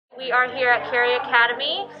We are here at Cary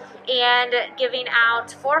Academy and giving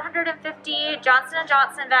out 450 Johnson &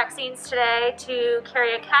 Johnson vaccines today to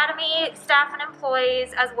Cary Academy staff and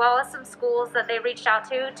employees, as well as some schools that they reached out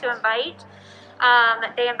to invite.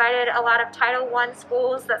 They invited a lot of Title I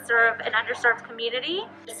schools that serve an underserved community.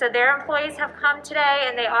 So their employees have come today,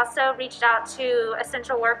 and they also reached out to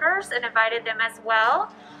essential workers and invited them as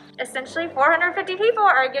well. Essentially, 450 people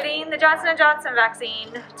are getting the Johnson & Johnson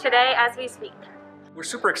vaccine today as we speak. We're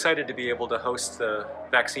super excited to be able to host the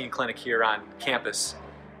vaccine clinic here on campus.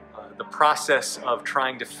 The process of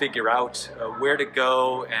trying to figure out where to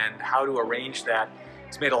go and how to arrange that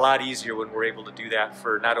is made a lot easier when we're able to do that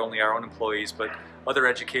for not only our own employees but other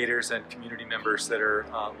educators and community members that are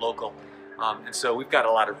local. And so we've got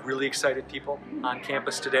a lot of really excited people on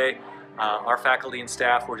campus today. Our faculty and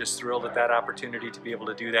staff, we're just thrilled at that opportunity to be able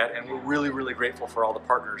to do that, and we're really grateful for all the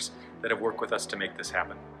partners that have worked with us to make this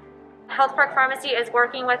happen. Health Park Pharmacy is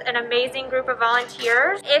working with an amazing group of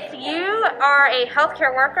volunteers. If you are a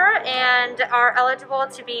healthcare worker and are eligible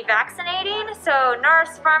to be vaccinating, so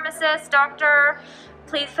nurse, pharmacist, doctor,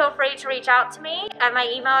 please feel free to reach out to me at my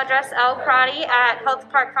email address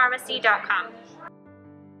lcrotty@healthparkpharmacy.com.